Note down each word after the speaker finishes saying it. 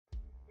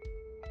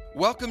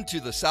Welcome to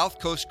the South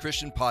Coast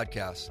Christian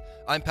Podcast.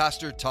 I'm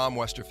Pastor Tom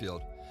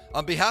Westerfield.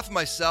 On behalf of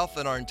myself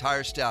and our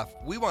entire staff,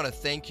 we want to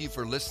thank you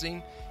for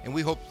listening, and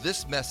we hope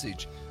this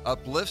message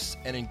uplifts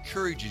and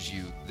encourages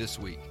you this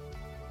week.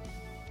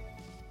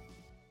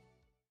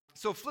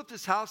 So Flip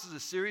This House is a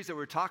series that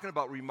we're talking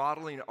about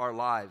remodeling our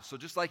lives. So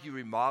just like you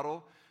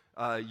remodel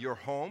your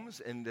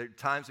homes, and there are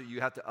times that you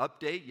have to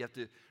update, you have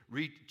to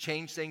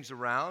change things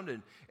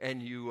around,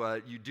 and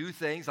you do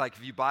things like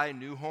if you buy a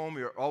new home,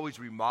 you're always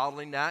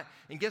remodeling that.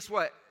 And guess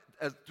what?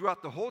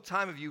 Throughout the whole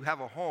time of you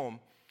have a home,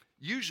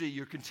 usually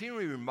you're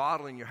continually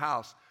remodeling your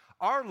house.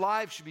 Our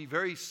lives should be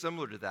very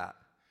similar to that.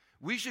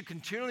 We should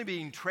continually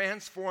be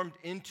transformed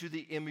into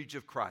the image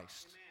of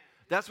Christ.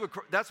 That's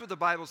what the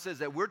Bible says,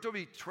 that we're to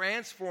be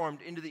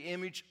transformed into the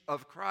image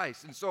of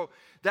Christ. And so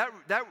that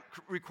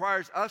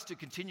requires us to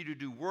continue to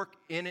do work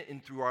in it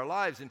and through our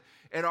lives.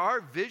 And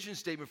our vision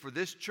statement for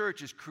this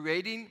church is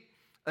creating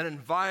an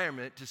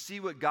environment to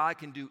see what God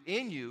can do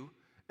in you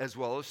as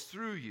well as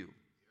through you.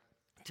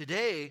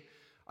 Today,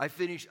 I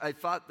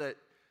thought that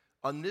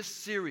on this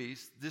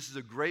series, this is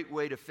a great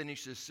way to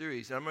finish this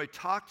series. And I'm going to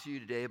talk to you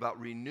today about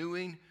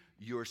renewing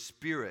your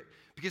spirit.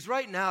 Because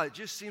right now, it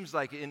just seems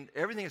like in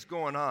everything that's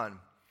going on,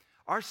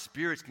 our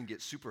spirits can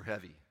get super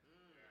heavy.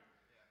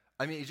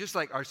 I mean, it's just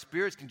like our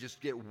spirits can just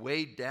get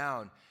weighed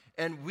down.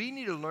 And we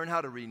need to learn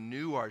how to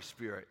renew our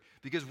spirit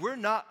because we're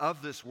not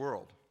of this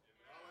world.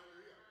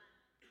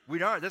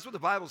 We aren't. That's what the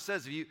Bible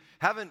says. If you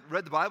haven't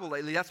read the Bible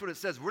lately, that's what it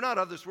says. We're not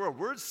of this world.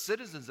 We're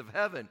citizens of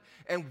heaven,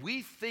 and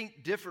we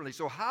think differently.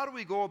 So how do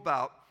we go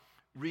about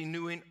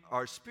renewing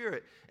our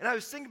spirit? And I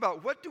was thinking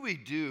about what do we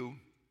do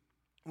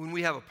when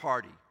we have a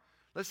party?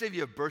 Let's say if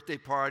you have a birthday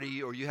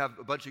party or you have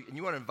and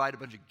you want to invite a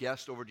bunch of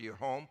guests over to your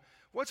home.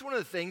 What's one of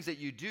the things that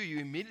you do? You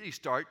immediately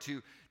start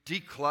to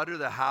declutter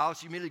the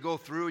house. You immediately go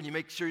through and you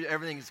make sure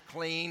everything is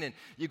clean, and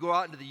you go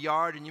out into the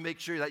yard and you make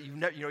sure that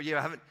you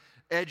haven't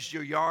edged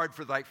your yard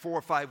for like 4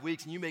 or 5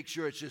 weeks, and you make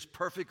sure it's just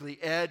perfectly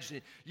edged.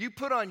 And you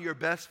put on your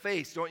best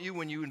face, don't you,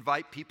 when you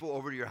invite people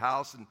over to your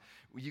house, and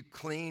you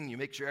clean, you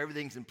make sure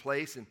everything's in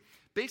place, and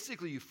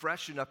basically you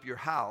freshen up your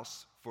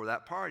house for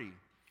that party.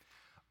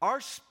 Our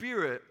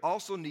spirit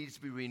also needs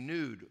to be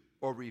renewed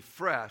or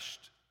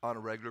refreshed on a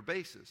regular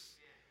basis.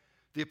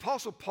 The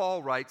Apostle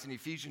Paul writes in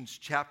Ephesians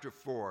chapter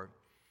 4,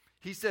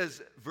 he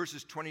says,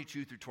 verses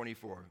 22 through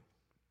 24,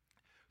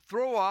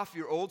 "Throw off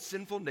your old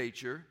sinful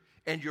nature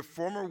and your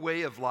former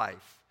way of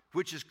life,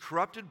 which is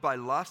corrupted by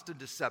lust and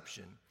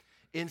deception.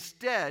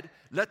 Instead,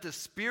 let the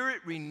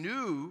Spirit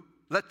renew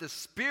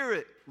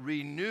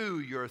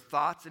your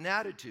thoughts and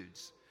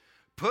attitudes.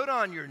 Put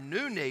on your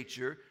new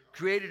nature,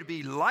 created to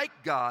be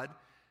like God,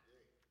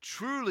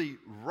 truly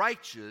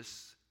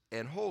righteous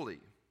and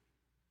holy."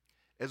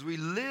 As we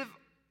live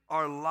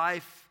our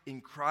life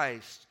in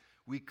Christ,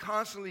 we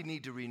constantly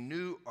need to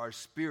renew our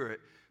spirit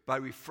by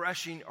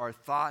refreshing our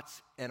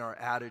thoughts and our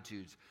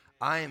attitudes.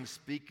 I am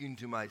speaking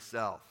to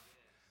myself.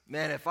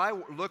 Man, if I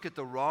look at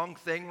the wrong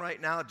thing right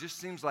now, it just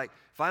seems like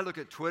if I look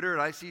at Twitter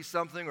and I see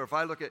something, or if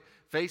I look at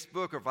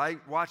Facebook, or if I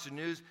watch the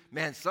news,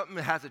 man, something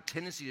has a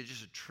tendency to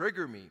just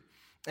trigger me.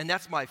 And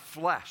that's my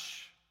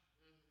flesh.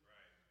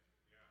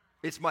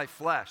 It's my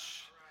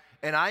flesh.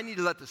 And I need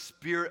to let the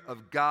Spirit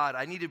of God,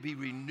 I need to be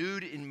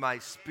renewed in my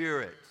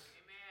spirit.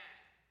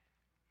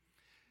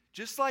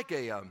 Just like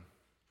when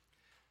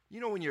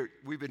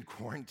we've been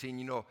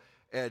quarantined,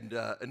 and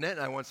Annette and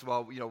I, once in a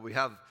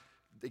while,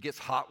 it gets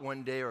hot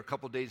one day or a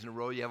couple days in a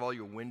row, you have all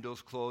your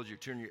windows closed, you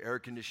turn your air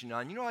conditioning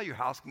on. You know how your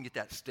house can get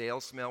that stale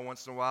smell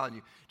once in a while, and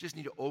you just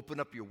need to open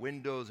up your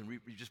windows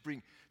and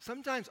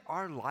sometimes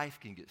our life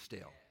can get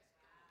stale.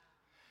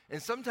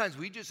 And sometimes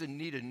we just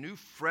need a new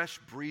fresh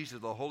breeze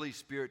of the Holy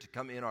Spirit to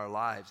come in our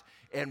lives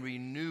and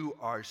renew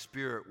our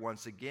spirit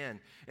once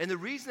again. And the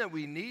reason that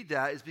we need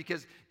that is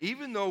because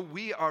even though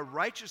our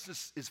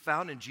righteousness is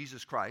found in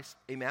Jesus Christ,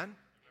 amen?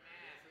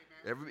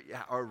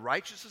 Our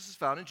righteousness is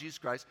found in Jesus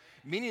Christ,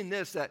 meaning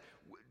this, that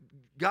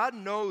God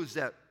knows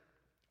that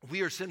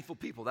we are sinful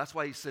people. That's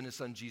why He sent His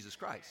Son, Jesus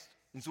Christ.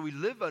 And so we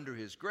live under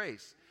His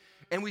grace.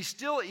 And we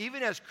still,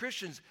 even as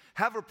Christians,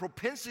 have a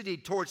propensity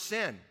towards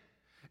sin.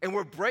 And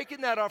we're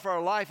breaking that off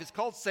our life. It's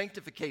called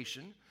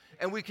sanctification.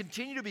 And we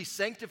continue to be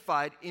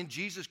sanctified in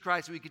Jesus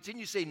Christ. We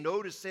continue to say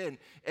no to sin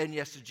and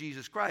yes to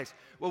Jesus Christ.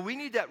 Well, we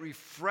need that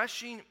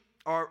refreshing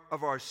of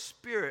our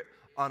spirit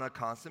on a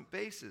constant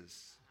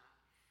basis.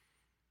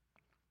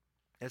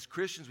 As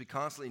Christians, we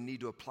constantly need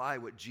to apply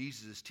what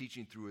Jesus is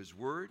teaching through His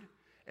Word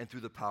and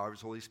through the power of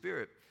His Holy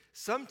Spirit.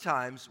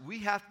 Sometimes we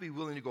have to be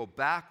willing to go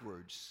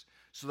backwards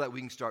so that we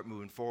can start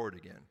moving forward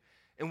again.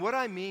 And what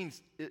I mean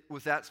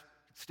with that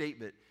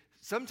statement,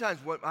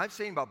 sometimes what I'm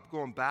saying about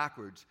going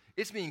backwards,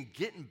 it's meaning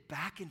getting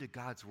back into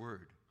God's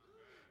Word,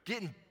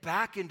 getting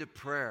back into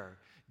prayer,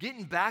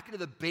 getting back into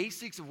the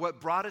basics of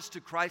what brought us to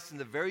Christ in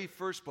the very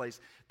first place.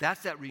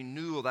 That's that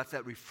renewal, that's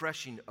that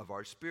refreshing of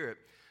our spirit.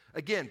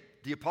 Again,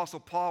 the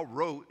Apostle Paul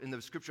wrote in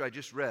the scripture I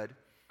just read,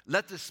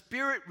 "Let the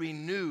Spirit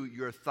renew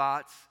your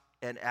thoughts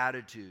and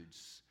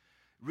attitudes."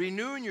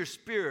 Renewing your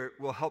spirit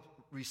will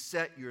help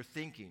reset your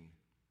thinking.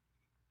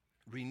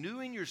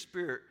 Renewing your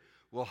spirit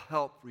will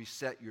help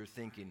reset your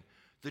thinking.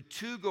 The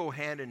two go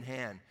hand in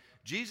hand.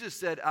 Jesus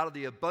said, out of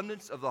the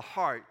abundance of the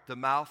heart, the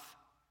mouth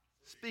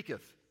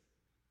speaketh.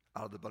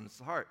 Out of the abundance of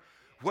the heart.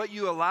 What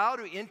you allow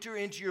to enter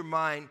into your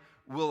mind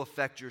will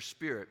affect your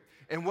spirit.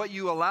 And what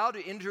you allow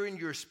to enter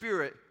into your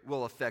spirit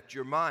will affect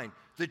your mind.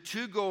 The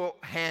two go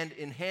hand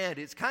in hand.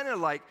 It's kind of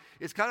like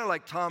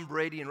Tom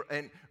Brady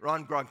and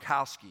Ron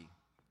Gronkowski.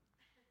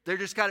 They're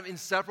just kind of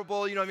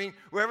inseparable, you know what I mean?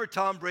 Wherever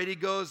Tom Brady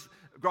goes,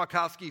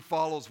 Gronkowski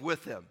follows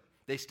with him.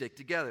 They stick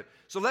together.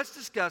 So let's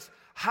discuss,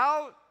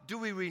 how do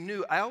we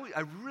renew?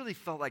 I really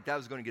felt like that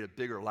was going to get a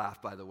bigger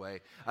laugh, by the way.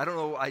 I don't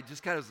know, I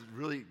just kind of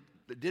really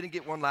didn't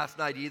get one last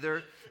night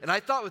either. And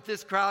I thought with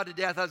this crowd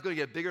today, I thought I was going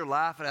to get a bigger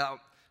laugh. And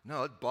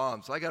no, it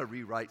bombed. So I got to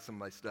rewrite some of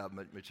my stuff,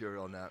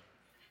 material on that.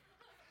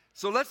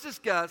 So let's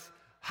discuss,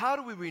 how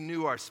do we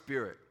renew our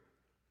spirit?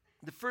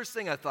 The first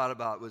thing I thought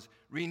about was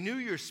renew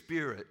your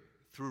spirit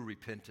through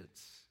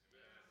repentance.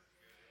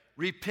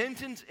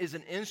 Repentance is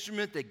an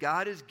instrument that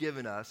God has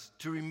given us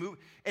to remove,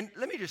 and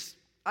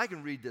I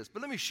can read this,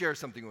 but let me share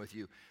something with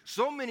you.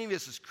 So many of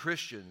us as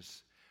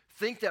Christians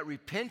think that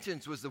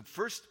repentance was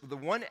the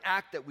one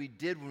act that we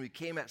did when we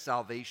came at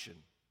salvation.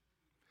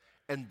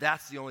 And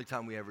that's the only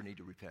time we ever need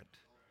to repent.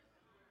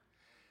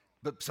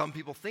 But some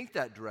people think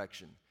that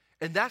direction.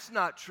 And that's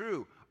not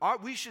true.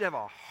 We should have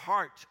a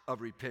heart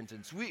of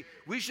repentance.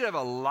 We should have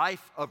a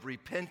life of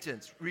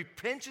repentance.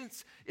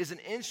 Repentance is an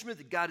instrument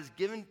that God has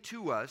given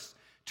to us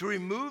to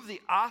remove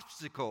the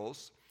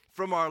obstacles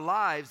from our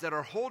lives that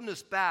are holding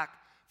us back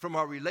from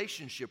our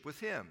relationship with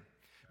Him.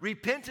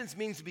 Repentance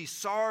means to be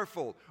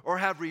sorrowful or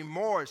have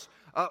remorse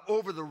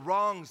over the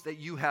wrongs that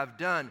you have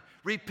done.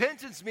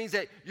 Repentance means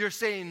that you're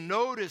saying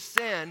no to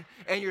sin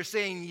and you're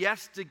saying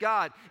yes to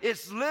God.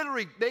 It's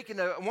literally making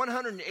a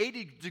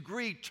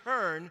 180-degree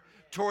turn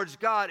towards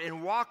God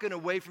and walking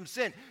away from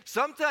sin.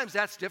 Sometimes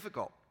that's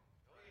difficult.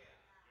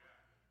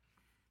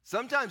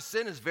 Sometimes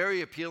sin is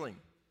very appealing.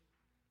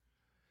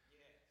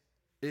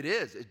 It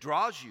is. It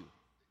draws you.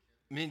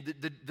 I mean,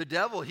 the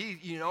devil,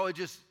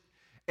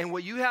 and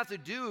what you have to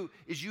do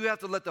is you have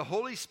to let the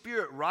Holy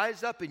Spirit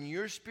rise up in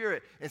your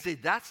spirit and say,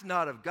 that's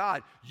not of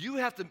God.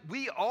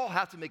 We all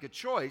have to make a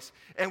choice,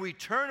 and we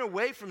turn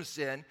away from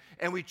sin,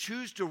 and we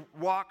choose to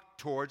walk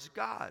towards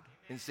God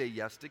and say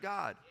yes to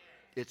God.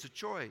 It's a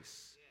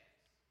choice.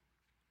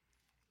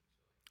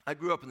 I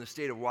grew up in the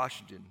state of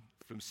Washington,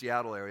 from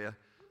Seattle area.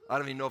 I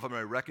don't even know if I'm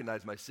going to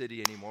recognize my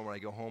city anymore when I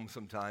go home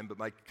sometime, but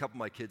a couple of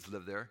my kids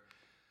live there.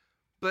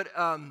 But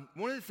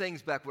one of the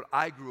things back when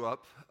I grew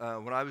up,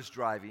 when I was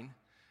driving,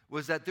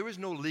 was that there was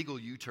no legal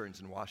U-turns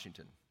in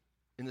Washington.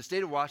 In the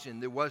state of Washington,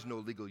 there was no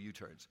legal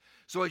U-turns.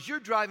 So as you're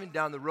driving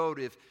down the road,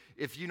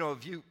 if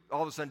you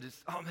all of a sudden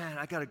just, oh man,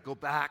 I got to go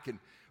back,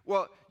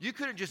 you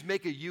couldn't just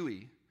make a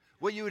U-turn.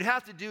 What you would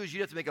have to do is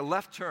you'd have to make a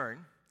left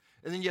turn,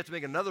 and then you have to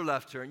make another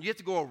left turn. You have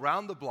to go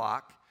around the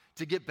block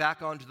to get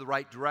back onto the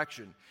right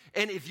direction.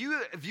 And if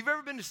you've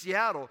ever been to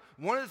Seattle,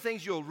 one of the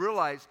things you'll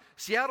realize,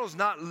 Seattle's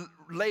not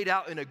laid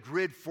out in a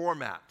grid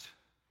format.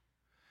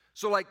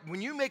 So like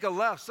when you make a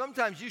left,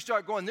 sometimes you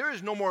start going, there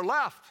is no more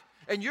left.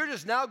 And you're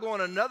just now going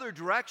another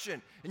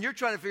direction. And you're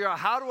trying to figure out,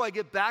 how do I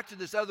get back to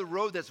this other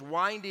road that's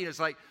winding? It's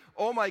like,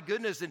 oh my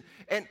goodness.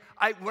 And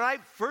when I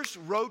first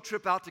road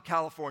trip out to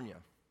California,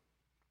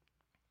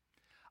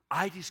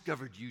 I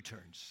discovered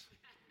U-turns.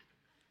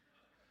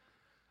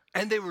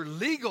 And they were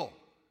legal.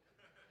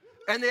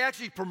 And they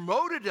actually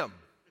promoted them.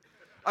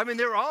 I mean,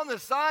 they were on the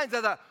signs.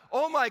 I thought,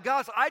 oh my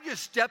gosh, I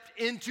just stepped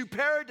into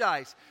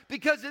paradise,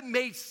 because it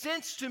made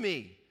sense to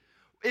me.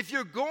 If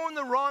you're going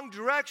the wrong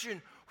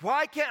direction,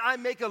 why can't I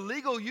make a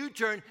legal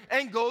U-turn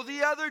and go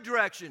the other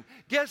direction?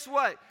 Guess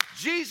what?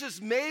 Jesus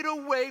made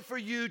a way for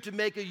you to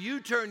make a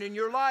U-turn in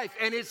your life,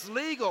 and it's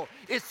legal.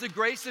 It's the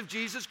grace of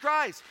Jesus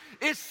Christ.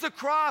 It's the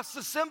cross.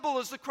 The symbol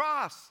is the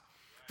cross.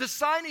 The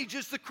signage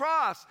is the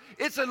cross.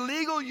 It's a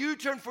legal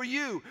U-turn for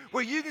you,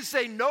 where you can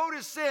say no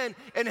to sin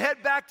and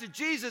head back to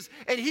Jesus,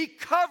 and He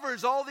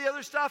covers all the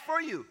other stuff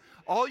for you.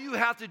 All you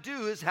have to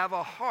do is have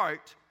a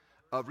heart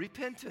of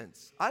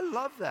repentance. I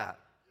love that.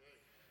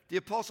 The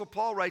Apostle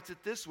Paul writes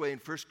it this way in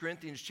 1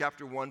 Corinthians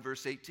chapter 1,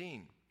 verse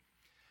 18.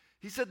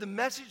 He said, the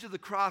message of the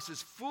cross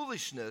is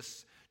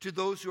foolishness to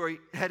those who are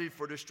headed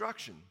for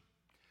destruction.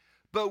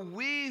 But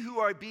we who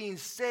are being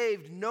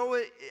saved know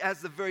it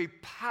as the very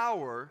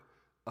power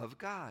of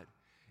God.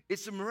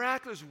 It's the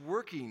miraculous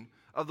working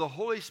of the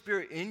Holy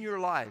Spirit in your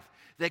life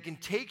that can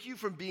take you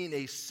from being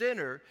a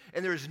sinner,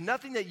 and there's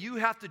nothing that you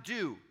have to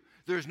do.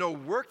 There's no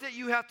work that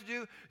you have to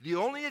do. The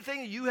only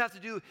thing that you have to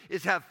do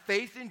is have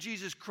faith in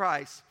Jesus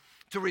Christ,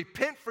 to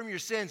repent from your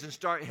sins and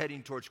start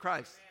heading towards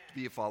Christ, to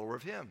be a follower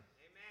of Him. Amen.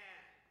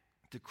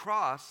 The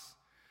cross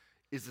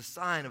is the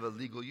sign of a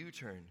legal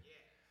U-turn.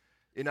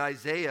 In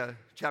Isaiah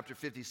chapter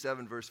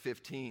 57, verse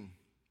 15,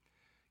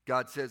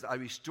 God says, I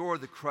restore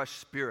the crushed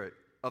spirit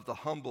of the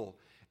humble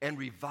and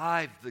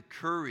revive the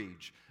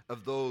courage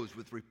of those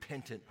with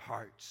repentant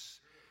hearts.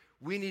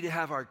 We need to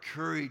have our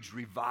courage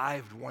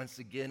revived once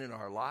again in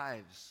our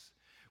lives.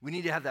 We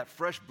need to have that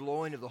fresh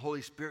blowing of the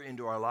Holy Spirit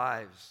into our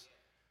lives.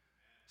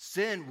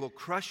 sin will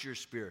crush your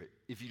spirit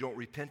if you don't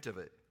repent of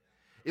it.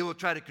 It will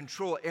try to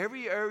control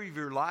every area of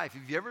your life.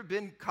 Have you ever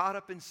been caught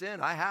up in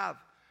sin? I have.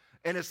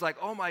 And it's like,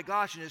 oh my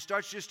gosh, and it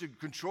starts just to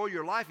control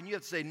your life, and you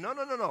have to say,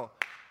 no.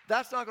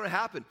 That's not going to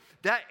happen.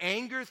 That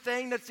anger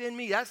thing that's in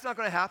me, that's not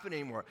going to happen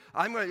anymore.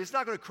 It's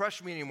not going to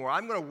crush me anymore.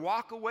 I'm going to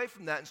walk away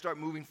from that and start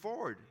moving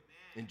forward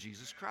in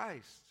Jesus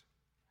Christ.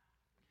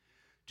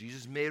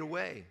 Jesus made a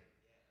way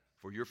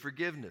for your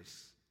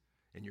forgiveness,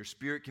 and your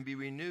spirit can be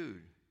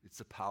renewed. It's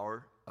the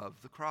power of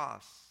the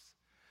cross.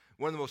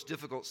 One of the most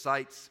difficult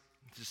sights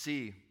to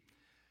see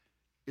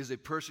is a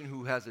person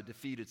who has a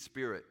defeated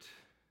spirit.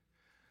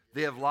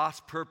 They have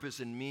lost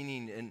purpose and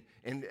meaning,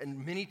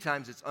 and many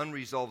times it's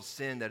unresolved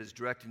sin that is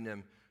directing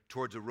them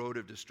towards a road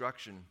of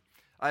destruction.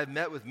 I have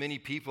met with many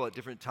people at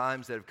different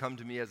times that have come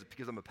to me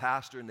because I'm a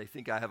pastor, and they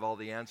think I have all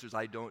the answers.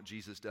 I don't.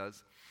 Jesus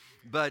does.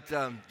 But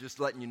just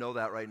letting you know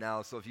that right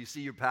now. So if you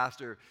see your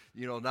pastor,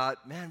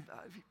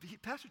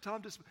 Pastor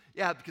Tom just,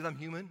 because I'm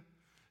human.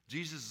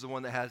 Jesus is the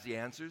one that has the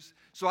answers.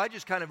 So I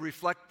just kind of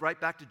reflect right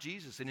back to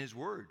Jesus and his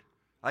word.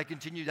 I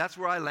continue. That's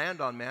where I land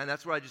on, man.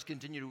 That's where I just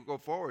continue to go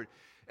forward.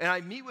 And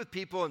I meet with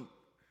people,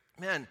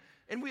 and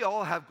we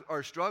all have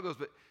our struggles,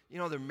 but,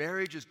 their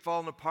marriage is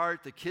falling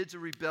apart, the kids are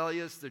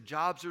rebellious, their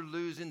jobs are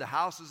losing, the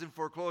house is in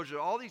foreclosure,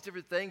 all these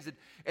different things,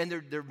 and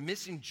they're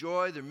missing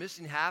joy, they're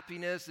missing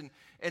happiness,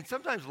 and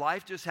sometimes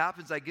life just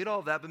happens. I get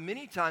all that, but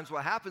many times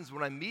what happens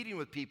when I'm meeting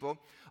with people,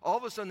 all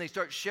of a sudden they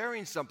start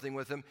sharing something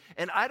with them,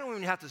 and I don't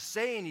even have to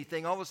say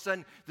anything. All of a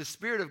sudden, the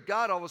Spirit of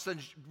God all of a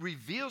sudden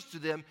reveals to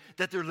them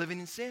that they're living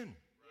in sin.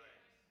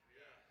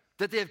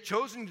 That they have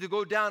chosen to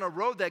go down a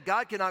road that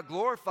God cannot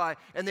glorify,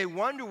 and they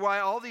wonder why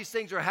all these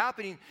things are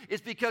happening.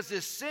 It's because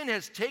this sin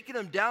has taken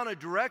them down a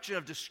direction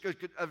of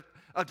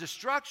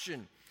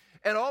destruction.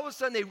 And all of a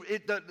sudden,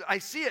 I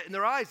see it in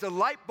their eyes, the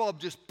light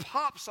bulb just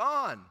pops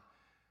on. And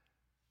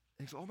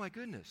they say, oh my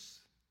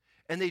goodness.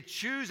 And they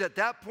choose at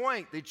that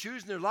point, they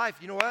choose in their life,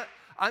 you know what?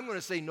 I'm going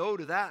to say no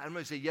to that. I'm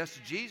going to say yes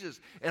to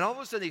Jesus. And all of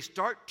a sudden, they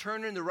start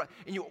turning the right.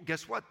 And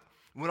guess what?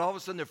 When all of a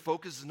sudden their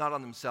focus is not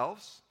on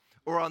themselves,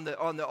 or on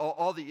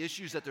all the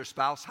issues that their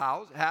spouse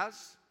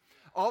has.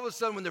 All of a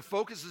sudden, when their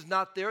focus is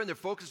not there and their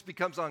focus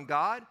becomes on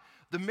God,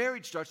 the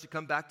marriage starts to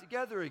come back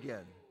together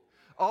again.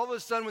 All of a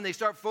sudden, when they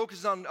start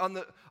focusing on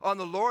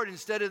the Lord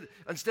instead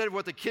of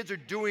what the kids are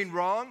doing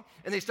wrong,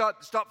 and they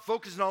stop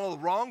focusing on all the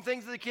wrong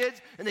things of the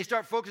kids, and they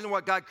start focusing on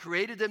what God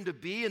created them to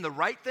be and the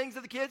right things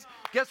of the kids,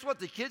 guess what?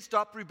 The kids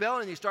stop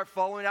rebelling and they start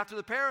following after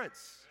the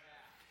parents.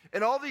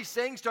 And all these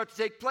things start to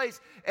take place,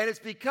 and it's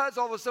because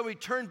all of a sudden we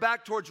turn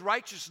back towards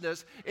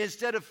righteousness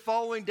instead of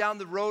following down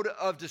the road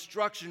of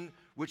destruction,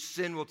 which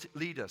sin will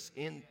lead us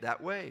in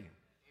that way. Amen.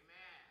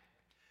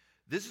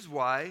 This is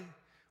why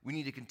we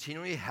need to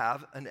continually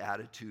have an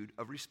attitude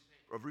of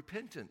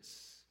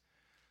repentance.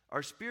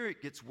 Our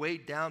spirit gets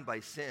weighed down by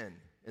sin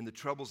and the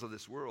troubles of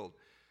this world,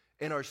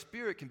 and our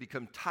spirit can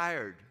become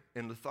tired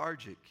and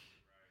lethargic.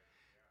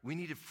 We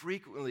need to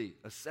frequently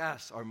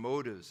assess our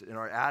motives and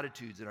our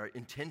attitudes and our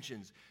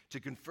intentions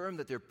to confirm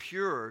that they're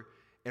pure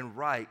and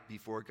right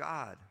before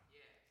God.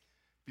 Yes.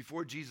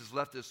 Before Jesus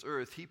left this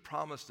earth, he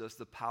promised us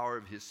the power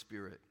of his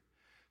Spirit.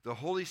 The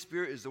Holy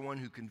Spirit is the one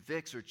who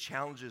convicts or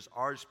challenges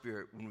our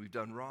spirit when we've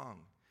done wrong.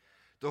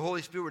 The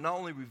Holy Spirit will not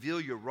only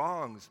reveal your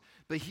wrongs,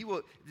 but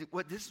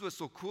this is what's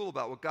so cool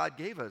about what God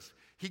gave us.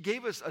 He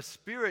gave us a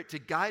spirit to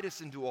guide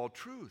us into all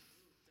truth.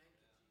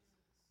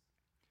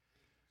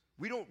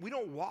 We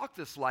don't walk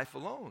this life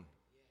alone.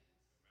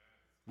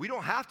 We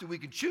don't have to. We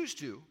can choose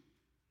to.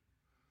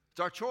 It's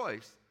our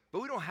choice,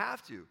 but we don't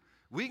have to.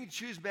 We can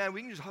choose, man.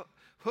 We can just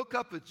hook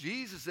up with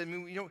Jesus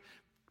and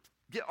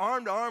get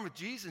arm to arm with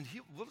Jesus, and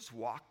we'll just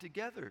walk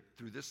together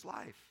through this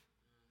life.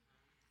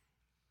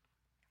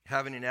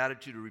 Having an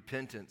attitude of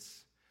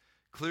repentance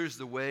clears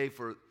the way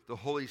for the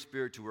Holy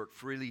Spirit to work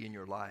freely in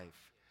your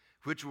life,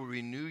 which will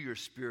renew your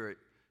spirit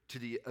to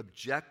the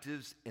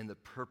objectives and the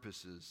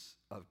purposes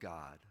of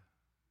God.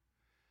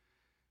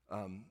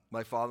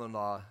 My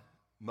father-in-law,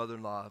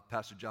 mother-in-law,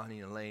 Pastor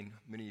Johnny and Elaine,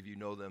 many of you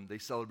know them. They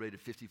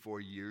celebrated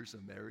 54 years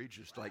of marriage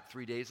just like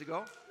 3 days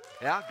ago.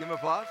 Yeah, give them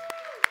applause.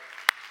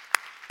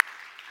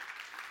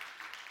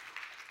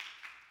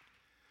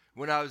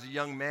 When I was a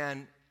young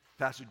man,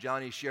 Pastor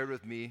Johnny shared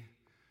with me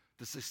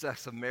the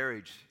success of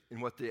marriage and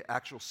what the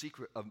actual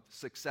secret of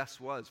success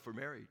was for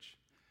marriage.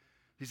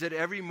 He said,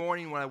 every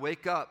morning when I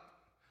wake up,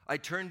 I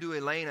turn to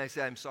Elaine, I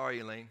say, I'm sorry,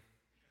 Elaine.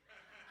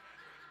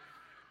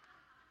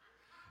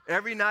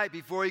 Every night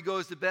before he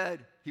goes to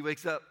bed, he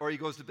wakes up, or he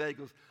goes to bed, he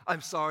goes,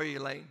 I'm sorry,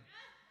 Elaine.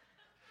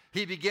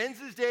 He begins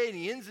his day and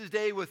he ends his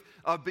day with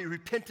a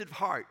repentant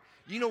heart.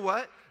 You know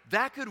what?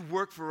 That could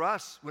work for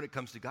us when it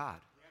comes to God.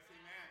 Yes,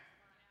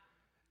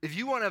 amen. If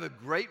you want to have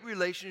a great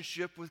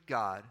relationship with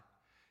God,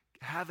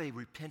 have a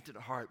repentant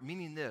heart,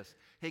 meaning this,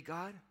 hey,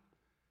 God,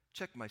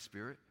 check my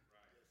spirit.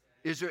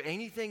 Is there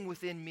anything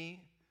within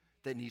me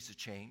that needs to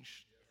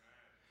change?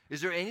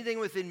 Is there anything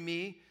within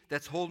me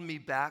that's holding me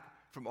back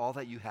from all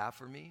that you have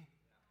for me?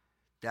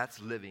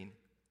 That's living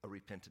a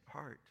repentant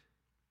heart.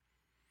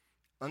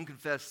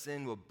 Unconfessed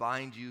sin will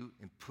bind you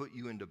and put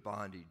you into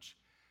bondage.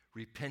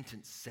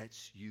 Repentance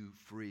sets you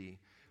free.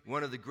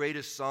 One of the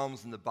greatest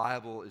psalms in the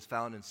Bible is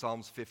found in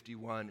Psalms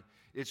 51.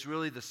 It's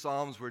really the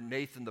Psalms where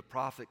Nathan the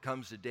prophet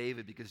comes to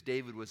David because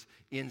David was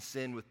in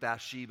sin with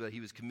Bathsheba. He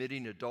was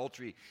committing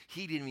adultery.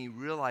 He didn't even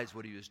realize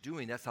what he was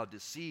doing. That's how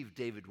deceived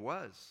David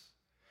was.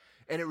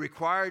 And it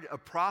required a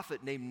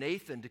prophet named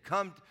Nathan to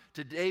come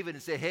to David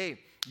and say, hey,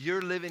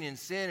 you're living in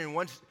sin. And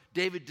once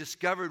David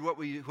discovered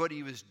what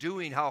he was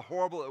doing, how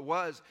horrible it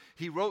was,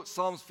 he wrote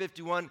Psalms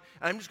 51. And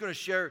I'm just going to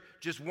share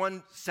just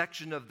one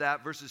section of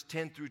that, verses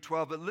 10 through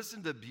 12. But listen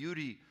to the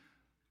beauty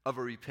of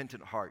a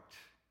repentant heart.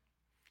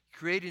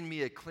 Create in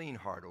me a clean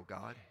heart, O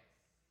God.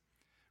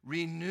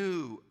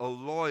 Renew a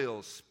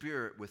loyal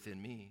spirit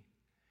within me.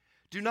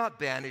 Do not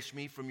banish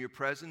me from your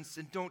presence,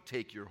 and don't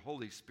take your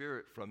Holy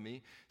Spirit from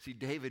me. See,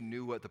 David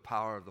knew what the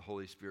power of the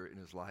Holy Spirit in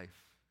his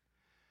life.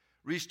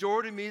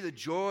 Restore to me the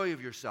joy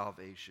of your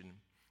salvation,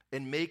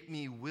 and make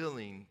me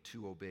willing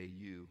to obey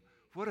you.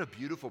 What a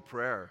beautiful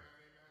prayer.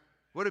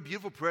 What a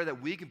beautiful prayer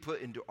that we can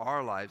put into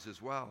our lives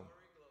as well.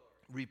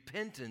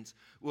 Repentance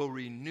will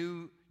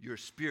renew your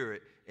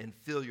spirit and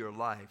fill your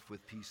life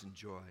with peace and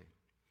joy.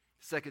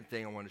 Second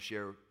thing I want to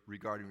share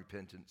regarding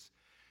repentance.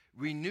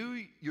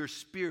 Renew your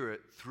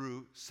spirit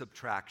through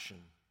subtraction.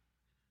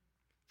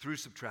 Through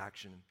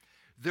subtraction.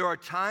 There are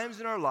times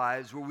in our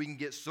lives where we can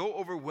get so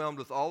overwhelmed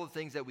with all the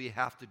things that we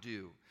have to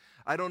do.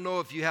 I don't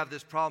know if you have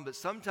this problem, but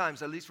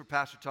sometimes, at least for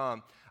Pastor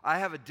Tom, I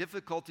have a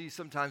difficulty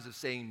sometimes of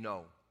saying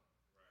no.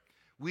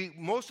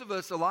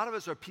 A lot of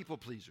us are people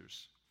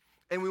pleasers.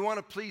 And we want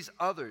to please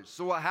others.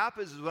 So what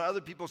happens is when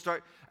other people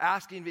start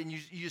asking, and you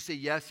just say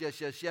yes, yes,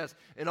 yes, yes.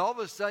 And all of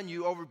a sudden,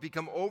 you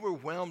become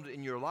overwhelmed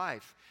in your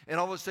life. And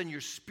all of a sudden,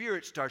 your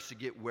spirit starts to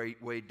get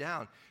weighed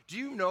down. Do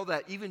you know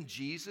that even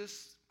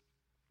Jesus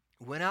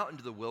went out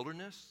into the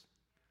wilderness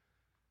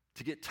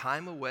to get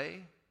time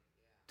away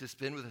to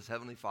spend with his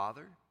Heavenly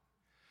Father?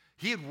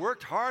 He had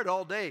worked hard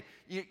all day.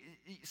 You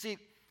see,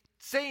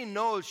 saying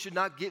no should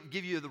not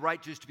give you the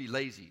right just to be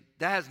lazy.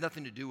 That has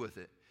nothing to do with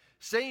it.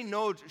 Saying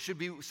no should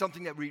be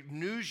something that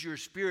renews your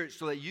spirit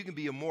so that you can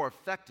be more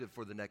effective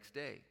for the next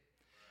day.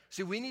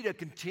 See, we need to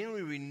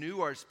continually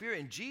renew our spirit,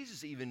 and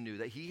Jesus even knew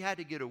that he had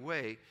to get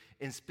away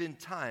and spend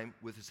time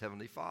with his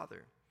Heavenly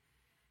Father.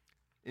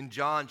 In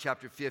John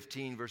chapter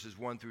 15, verses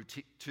 1 through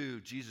 2,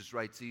 Jesus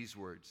writes these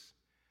words.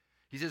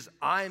 He says,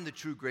 I am the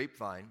true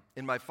grapevine,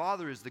 and my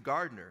Father is the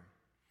gardener.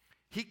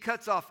 He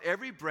cuts off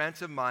every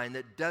branch of mine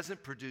that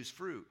doesn't produce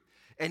fruit.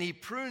 And he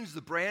prunes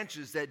the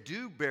branches that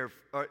do bear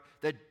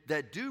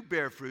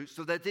fruit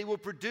so that they will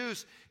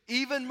produce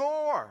even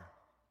more.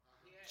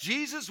 Yeah.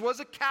 Jesus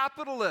was a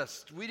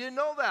capitalist. We didn't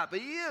know that, but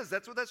he is.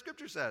 That's what that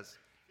scripture says.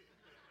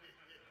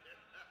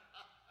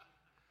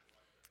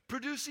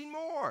 Producing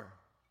more.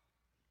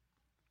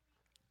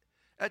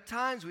 At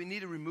times, we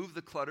need to remove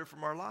the clutter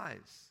from our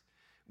lives.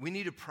 We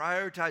need to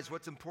prioritize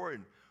what's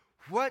important.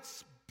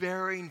 What's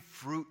bearing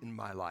fruit in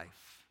my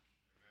life?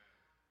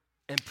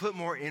 And put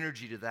more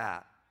energy to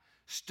that.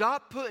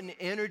 Stop putting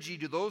energy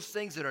to those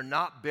things that are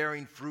not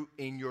bearing fruit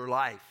in your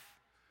life.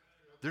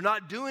 They're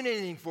not doing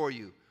anything for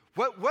you.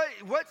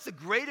 What's the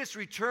greatest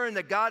return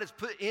that God has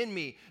put in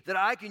me that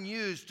I can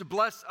use to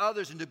bless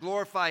others and to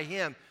glorify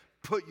him?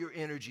 Put your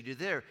energy to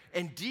there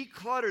and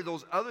declutter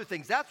those other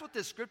things. That's what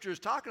this scripture is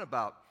talking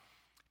about.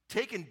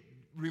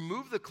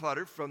 Remove the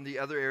clutter from the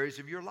other areas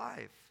of your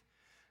life.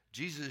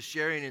 Jesus is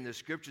sharing in the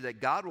scripture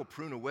that God will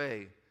prune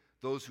away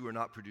those who are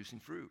not producing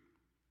fruit.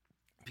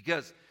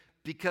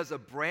 Because a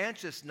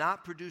branch that's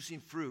not producing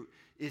fruit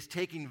is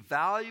taking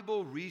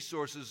valuable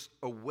resources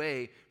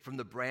away from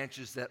the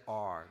branches that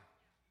are.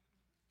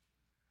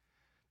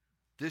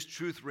 This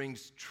truth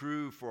rings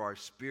true for our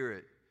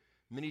spirit.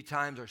 Many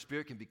times our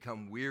spirit can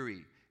become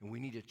weary, and we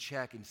need to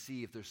check and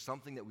see if there's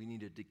something that we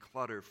need to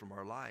declutter from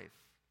our life.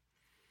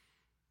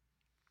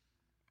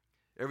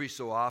 Every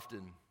so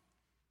often,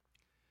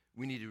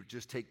 we need to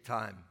just take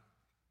time.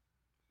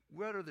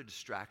 What are the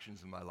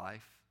distractions in my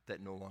life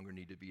that no longer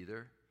need to be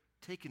there?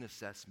 Take an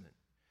assessment.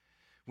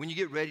 When you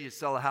get ready to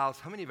sell a house,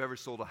 how many have ever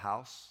sold a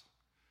house?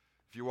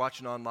 If you're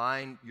watching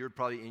online, you're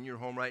probably in your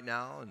home right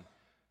now. And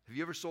have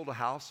you ever sold a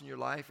house in your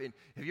life? And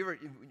have you ever,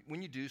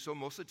 when you do so,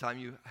 most of the time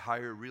you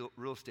hire a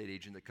real estate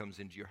agent that comes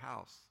into your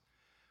house.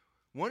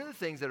 One of the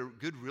things that a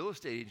good real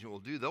estate agent will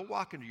do, they'll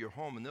walk into your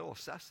home and they'll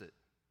assess it.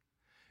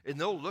 And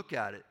they'll look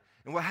at it.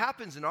 And what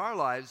happens in our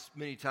lives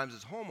many times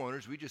as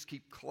homeowners, we just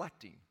keep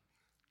collecting.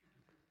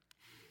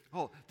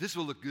 Oh, this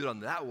will look good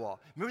on that wall.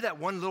 Remember that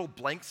one little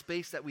blank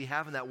space that we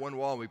have in that one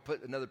wall, and we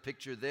put another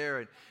picture there.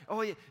 And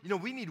oh, yeah,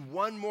 we need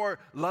one more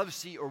love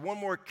seat or one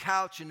more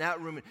couch in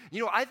that room.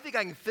 And, I think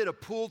I can fit a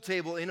pool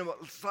table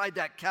inside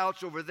that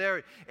couch over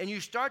there. And you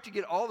start to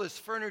get all this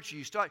furniture.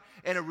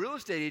 And a real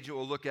estate agent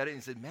will look at it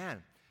and say,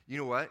 man, you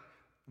know what?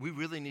 We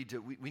really need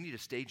to, we need to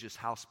stage this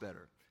house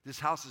better. This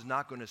house is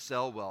not going to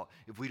sell well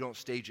if we don't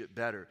stage it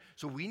better.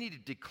 So we need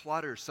to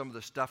declutter some of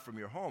the stuff from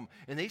your home.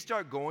 And they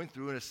start going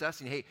through and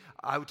assessing, hey,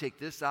 I would take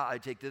this out,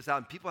 I'd take this out.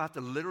 And people have to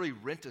literally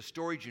rent a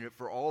storage unit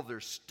for all of their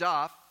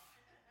stuff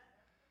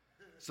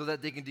so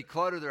that they can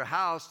declutter their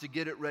house to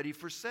get it ready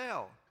for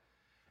sale.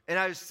 And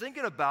I was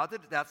thinking about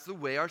that. That's the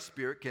way our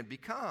spirit can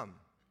become.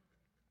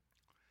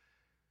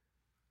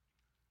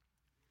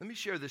 Let me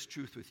share this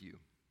truth with you.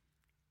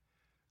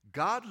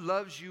 God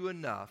loves you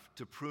enough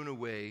to prune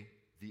away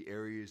the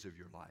areas of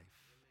your life.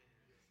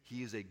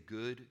 He is a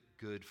good,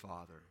 good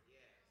Father.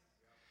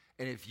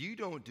 And if you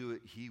don't do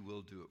it, He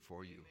will do it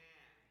for you.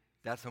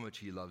 That's how much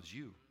He loves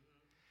you.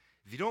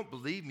 If you don't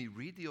believe me,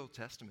 read the Old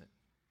Testament.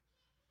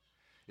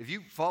 If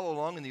you follow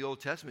along in the Old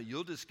Testament,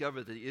 you'll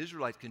discover that the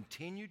Israelites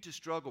continued to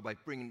struggle by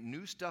bringing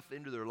new stuff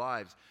into their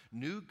lives,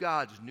 new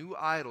gods, new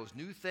idols,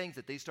 new things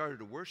that they started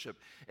to worship.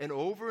 And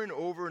over and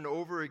over and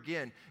over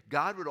again,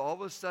 God would all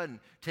of a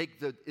sudden take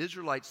the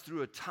Israelites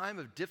through a time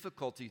of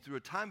difficulty, through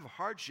a time of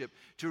hardship,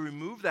 to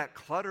remove that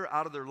clutter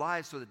out of their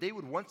lives so that they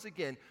would once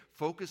again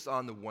focus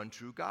on the one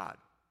true God.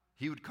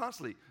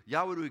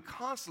 Yahweh would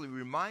constantly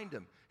remind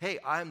them, hey,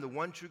 I am the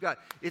one true God.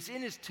 It's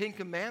in His 10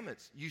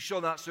 Commandments. You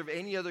shall not serve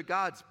any other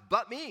gods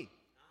but me.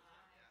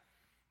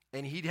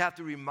 And He'd have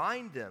to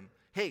remind them,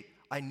 hey,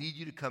 I need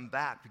you to come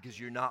back because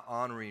you're not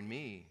honoring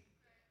me.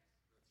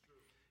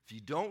 If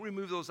you don't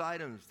remove those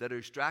items that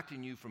are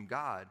distracting you from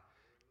God,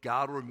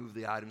 God will remove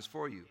the items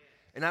for you.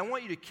 And I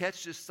want you to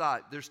catch this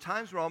thought. There's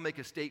times where I'll make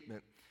a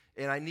statement,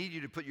 and I need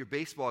you to put your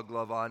baseball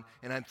glove on,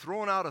 and I'm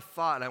throwing out a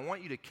thought, and I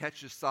want you to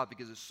catch this thought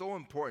because it's so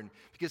important.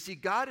 Because, see,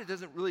 God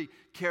doesn't really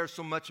care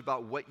so much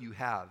about what you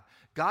have.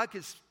 God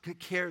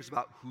cares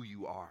about who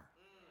you are.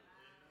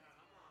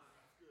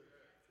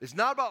 It's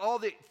not about all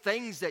the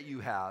things that you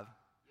have.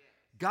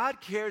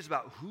 God cares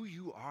about who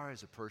you are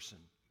as a person,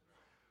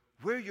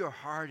 where your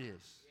heart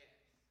is.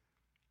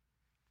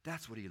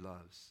 That's what He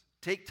loves.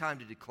 Take time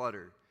to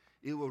declutter.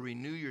 It will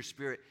renew your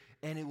spirit,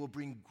 and it will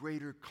bring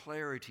greater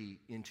clarity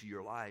into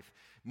your life.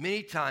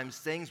 Many times,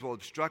 things will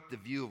obstruct the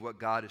view of what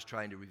God is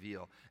trying to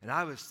reveal. And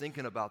I was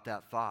thinking about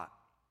that thought.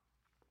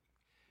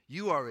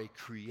 You are a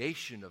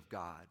creation of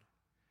God.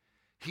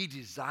 He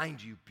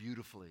designed you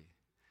beautifully.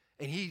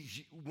 And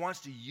He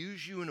wants to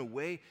use you in a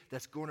way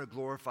that's going to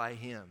glorify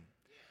Him.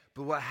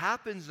 But what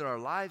happens in our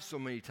lives so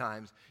many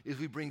times is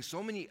we bring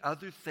so many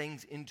other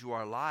things into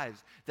our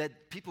lives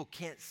that people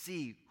can't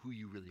see who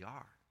you really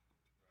are.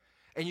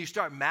 And you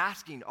start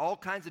masking all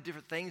kinds of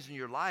different things in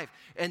your life.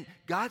 And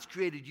God's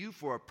created you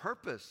for a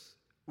purpose,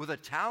 with a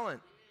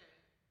talent,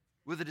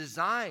 with a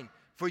design,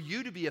 for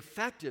you to be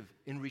effective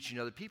in reaching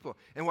other people.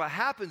 And what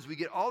happens, we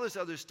get all this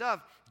other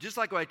stuff, just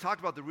like when I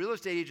talked about the real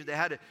estate agent that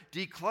had to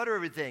declutter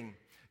everything.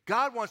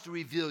 God wants to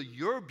reveal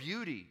your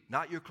beauty,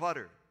 not your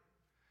clutter.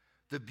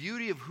 The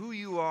beauty of who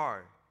you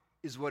are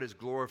is what is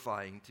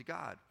glorifying to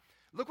God.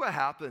 Look what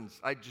happens.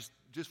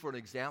 Just for an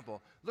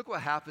example, look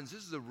what happens.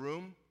 This is a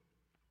room.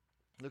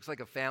 Looks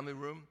like a family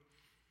room.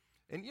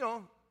 And,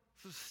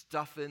 there's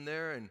stuff in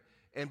there.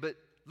 But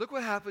look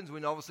what happens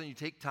when all of a sudden you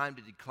take time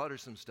to declutter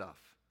some stuff.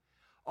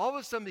 All of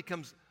a sudden it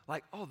becomes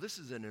like, oh, this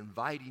is an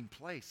inviting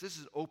place. This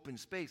is open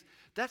space.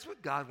 That's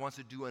what God wants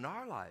to do in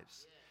our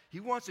lives. He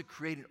wants to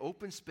create an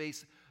open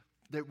space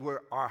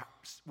where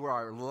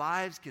our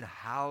lives can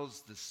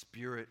house the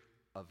Spirit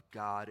of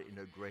God in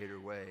a greater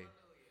way.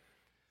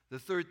 The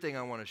third thing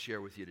I want to share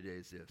with you today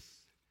is this.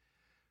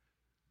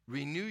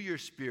 Renew your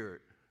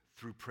spirit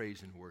through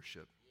praise and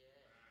worship.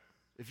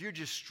 If you're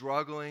just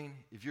struggling,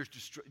 if you're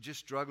just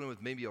struggling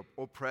with maybe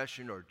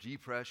oppression or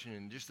depression,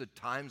 and just the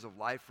times of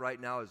life right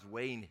now is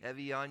weighing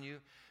heavy on you,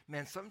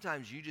 man,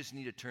 sometimes you just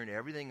need to turn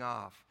everything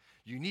off.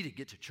 You need to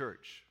get to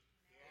church.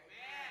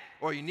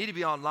 Amen. Or you need to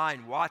be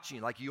online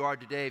watching like you are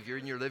today if you're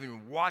in your living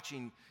room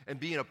watching and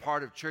being a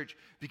part of church,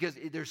 because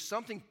there's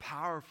something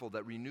powerful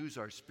that renews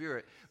our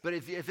spirit. But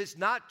if it's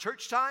not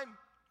church time,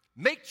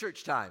 make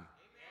church time.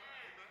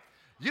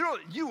 Amen.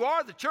 You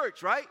are the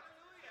church, right?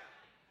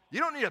 You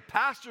don't need a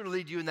pastor to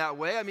lead you in that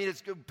way. I mean,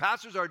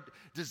 pastors are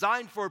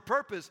designed for a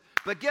purpose.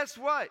 But guess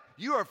what?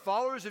 You are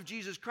followers of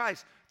Jesus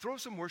Christ. Throw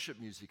some worship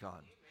music on.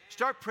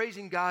 Start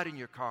praising God in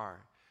your car.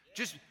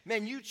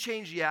 You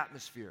change the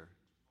atmosphere.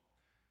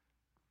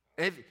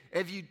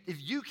 If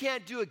you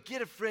can't do it,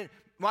 get a friend.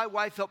 My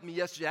wife helped me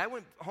yesterday. I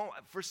went home.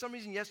 For some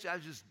reason yesterday,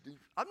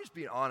 I'm just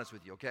being honest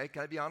with you, okay?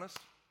 Can I be honest?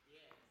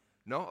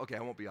 No? Okay, I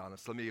won't be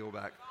honest. Let me go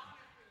back.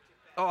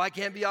 Oh, I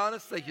can't be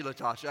honest? Thank you,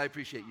 Latasha. I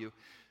appreciate you.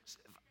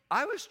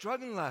 I was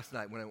struggling last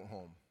night when I went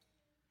home.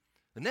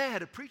 And then I had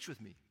to preach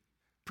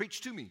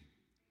to me.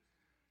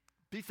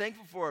 Be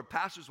thankful for a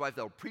pastor's wife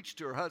that will preach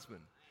to her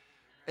husband.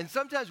 And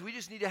sometimes we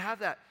just need to have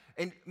that.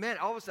 And man,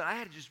 all of a sudden I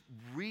had to just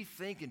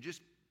rethink and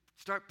just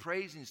start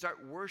praising,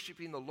 start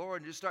worshiping the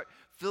Lord, and just start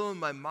filling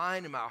my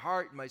mind and my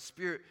heart and my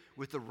spirit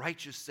with the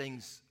righteous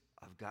things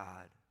of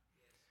God.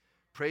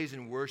 Praise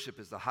and worship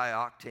is the high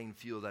octane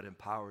fuel that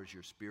empowers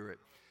your spirit.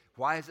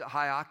 Why is it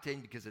high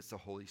octane? Because it's the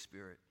Holy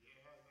Spirit.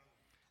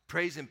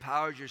 Praise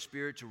empowers your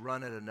spirit to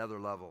run at another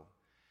level.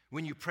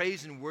 When you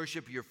praise and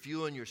worship, you're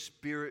fueling your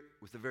spirit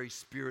with the very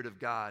Spirit of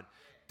God.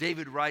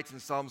 David writes in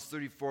Psalms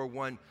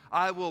 34:1,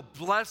 I will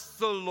bless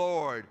the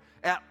Lord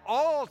at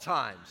all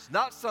times,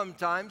 not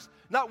sometimes,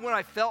 not when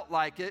I felt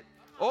like it.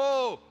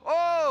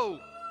 Oh,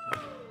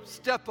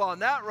 step on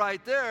that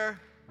right there.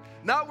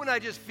 Not when I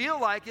just feel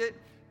like it.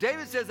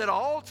 David says, at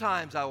all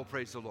times I will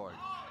praise the Lord.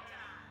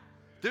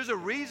 There's a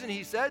reason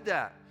he said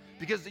that.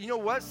 Because you know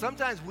what?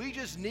 Sometimes we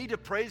just need to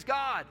praise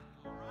God.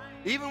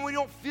 Even when we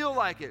don't feel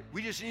like it,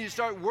 we just need to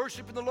start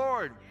worshiping the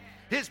Lord.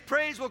 His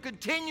praise will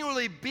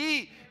continually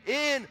be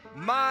in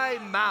my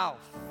mouth.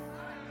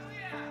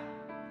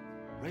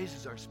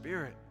 Raises our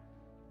spirit.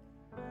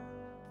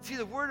 See,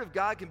 the Word of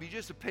God can be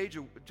just a page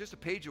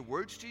of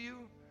words to you,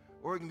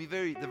 or it can be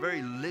the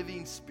very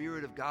living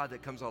Spirit of God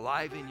that comes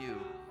alive in you.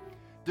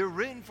 They're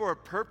written for a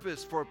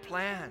purpose, for a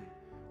plan,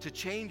 to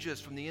change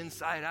us from the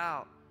inside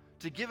out,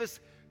 to give us,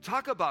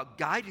 talk about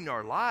guiding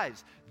our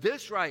lives.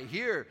 This right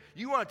here,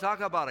 you want to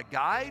talk about a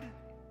guide?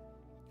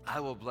 I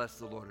will bless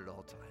the Lord at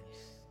all times.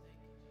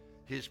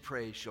 His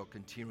praise shall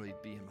continually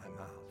be in my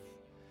mouth.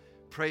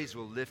 Praise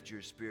will lift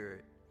your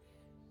spirit.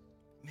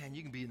 Man,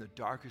 you can be in the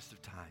darkest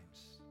of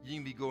times. You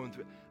can be going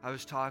through, I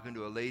was talking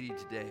to a lady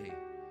today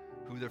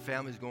who their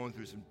family's going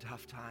through some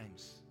tough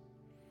times.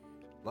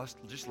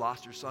 Just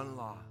lost her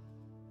son-in-law.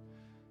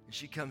 And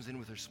she comes in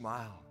with her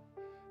smile.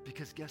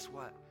 Because guess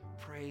what?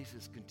 Praise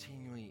is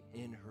continually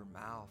in her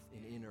mouth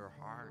and in her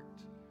heart.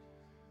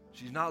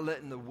 She's not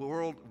letting the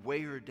world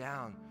weigh her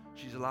down.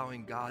 She's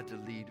allowing God to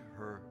lead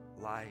her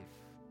life.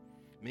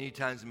 Many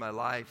times in my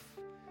life,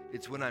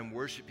 it's when I'm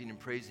worshiping and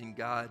praising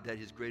God that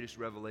His greatest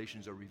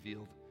revelations are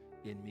revealed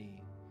in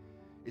me.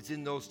 It's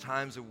in those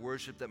times of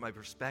worship that my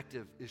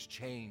perspective is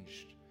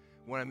changed.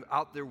 When I'm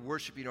out there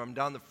worshiping, or I'm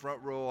down the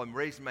front row, I'm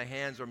raising my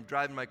hands, or I'm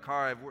driving my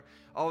car,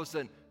 all of a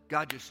sudden,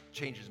 God just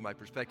changes my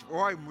perspective.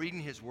 Or I'm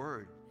reading His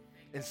Word,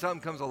 and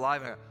something comes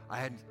alive,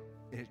 and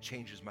it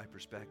changes my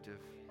perspective.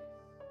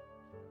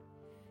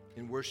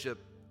 In worship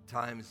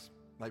times,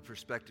 my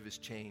perspective is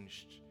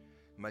changed.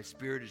 My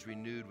spirit is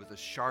renewed with a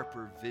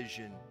sharper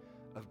vision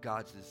of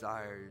God's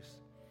desires.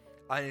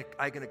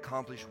 I can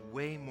accomplish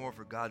way more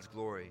for God's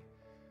glory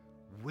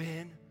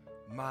when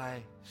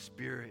my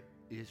spirit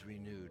is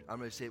renewed. I'm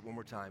going to say it one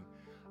more time.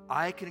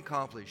 You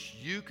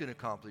can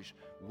accomplish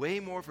way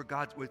more for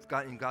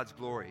in God's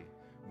glory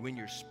when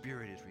your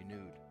spirit is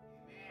renewed.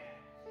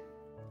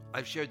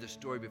 I've shared this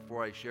story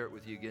before. I share it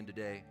with you again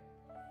today.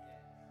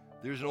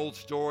 There's an old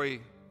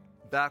story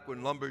back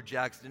when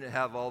lumberjacks didn't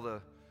have all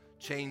the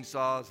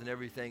chainsaws and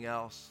everything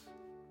else.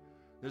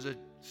 There's a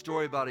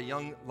story about a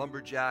young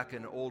lumberjack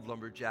and an old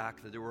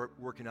lumberjack that they were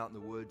working out in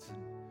the woods.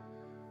 And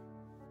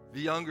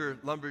the younger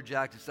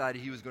lumberjack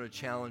decided he was going to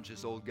challenge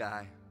this old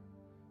guy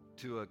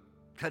to a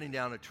cutting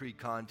down a tree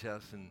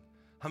contest. And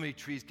how many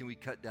trees can we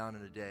cut down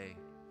in a day?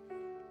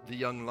 The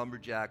young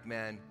lumberjack,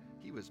 man,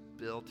 he was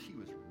built, he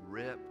was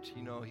ripped,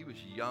 he was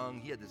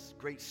young, he had this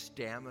great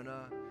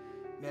stamina.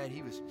 Man,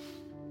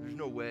 there's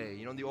no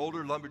way. The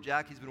older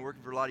lumberjack, he's been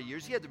working for a lot of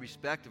years, he had the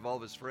respect of all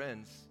of his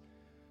friends.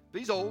 But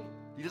he's old,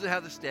 he doesn't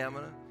have the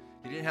stamina,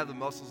 he didn't have the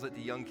muscles that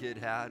the young kid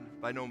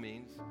had, by no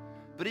means.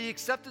 But he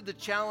accepted the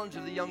challenge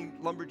of the young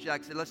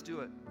lumberjack, said, let's do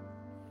it.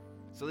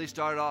 So they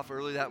started off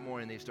early that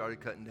morning, they started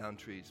cutting down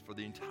trees for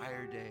the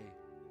entire day.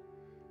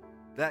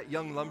 That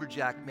young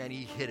lumberjack, man,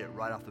 he hit it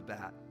right off the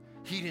bat.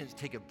 He didn't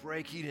take a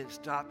break, he didn't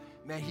stop.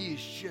 Man, he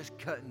is just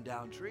cutting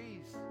down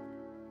trees.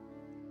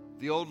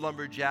 The old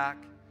lumberjack,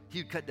 he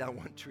would cut down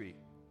one tree.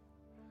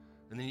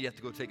 And then he'd have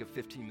to go take a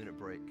 15-minute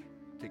break,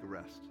 take a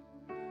rest.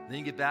 Then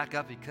you get back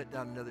up, he'd cut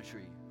down another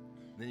tree.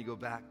 And then you go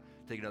back,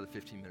 take another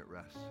 15-minute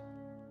rest.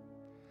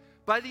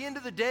 By the end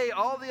of the day,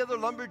 all the other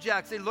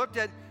lumberjacks, they looked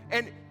at,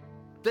 and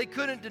they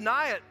couldn't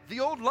deny it. The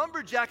old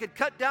lumberjack had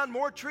cut down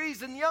more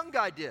trees than the young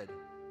guy did.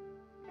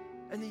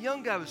 And the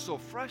young guy was so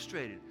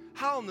frustrated.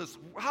 How in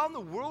the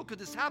world could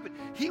this happen?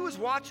 He was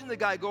watching the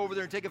guy go over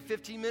there and take a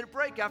 15-minute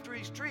break after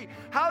each tree.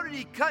 How did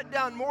he cut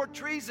down more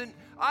trees than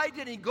I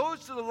did? He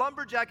goes to the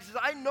lumberjack and says,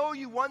 I know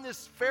you won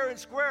this fair and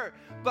square,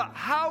 but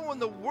how in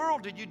the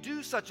world did you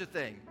do such a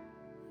thing?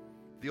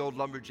 The old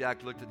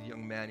lumberjack looked at the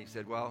young man. He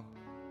said, well,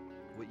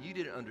 what you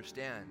didn't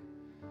understand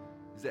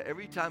is that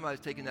every time I was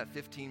taking that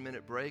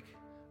 15-minute break,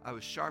 I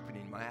was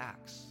sharpening my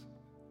axe.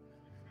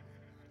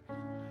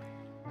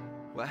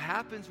 What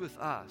happens with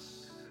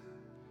us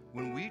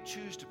when we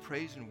choose to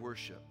praise and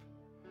worship,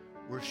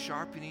 we're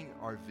sharpening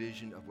our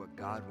vision of what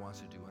God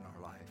wants to do in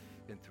our life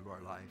and through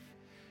our life.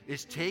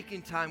 It's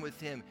taking time with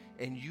Him,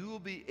 and you will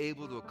be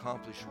able to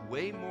accomplish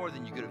way more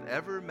than you could have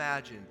ever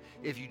imagined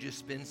if you just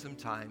spend some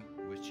time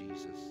with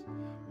Jesus.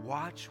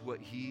 Watch what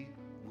He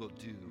will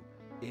do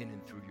in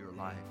and through your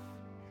life.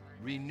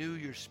 Renew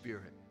your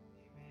spirit.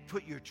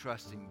 Put your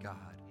trust in God.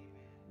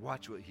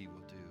 Watch what He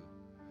will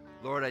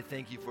do. Lord, I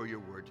thank You for Your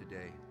word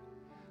today.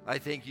 I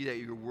thank You that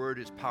Your word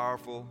is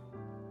powerful.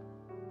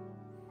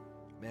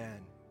 Man,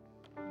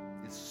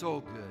 it's so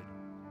good.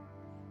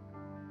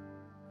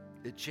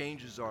 It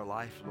changes our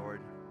life, Lord.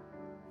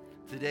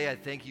 Today, I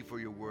thank You for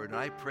Your word, and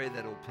I pray that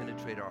it will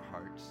penetrate our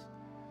hearts.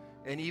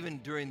 And even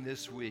during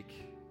this week,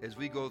 as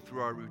we go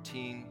through our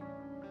routine,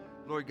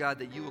 Lord God,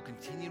 that You will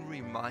continue to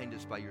remind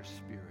us by Your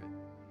Spirit.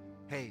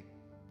 Hey,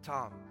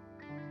 Tom,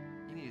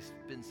 you need to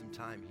spend some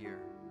time here.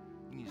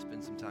 You need to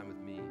spend some time with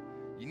me.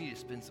 You need to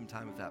spend some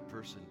time with that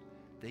person.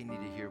 They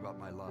need to hear about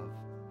my love.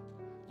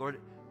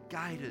 Lord,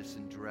 Guide us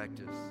and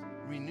direct us.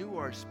 Renew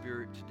our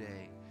spirit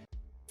today.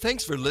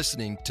 Thanks for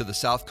listening to the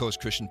South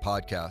Coast Christian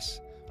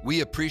Podcast.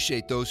 We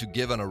appreciate those who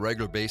give on a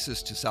regular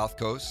basis to South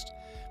Coast,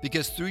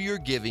 because through your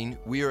giving,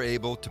 we are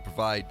able to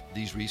provide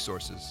these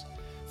resources.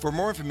 For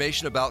more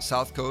information about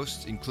South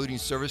Coast, including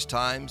service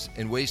times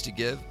and ways to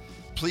give,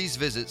 please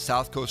visit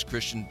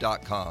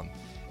southcoastchristian.com.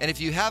 And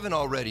if you haven't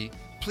already,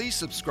 please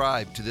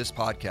subscribe to this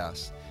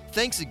podcast.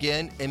 Thanks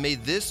again, and may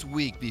this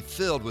week be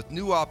filled with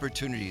new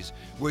opportunities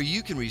where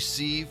you can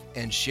receive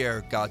and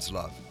share God's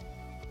love.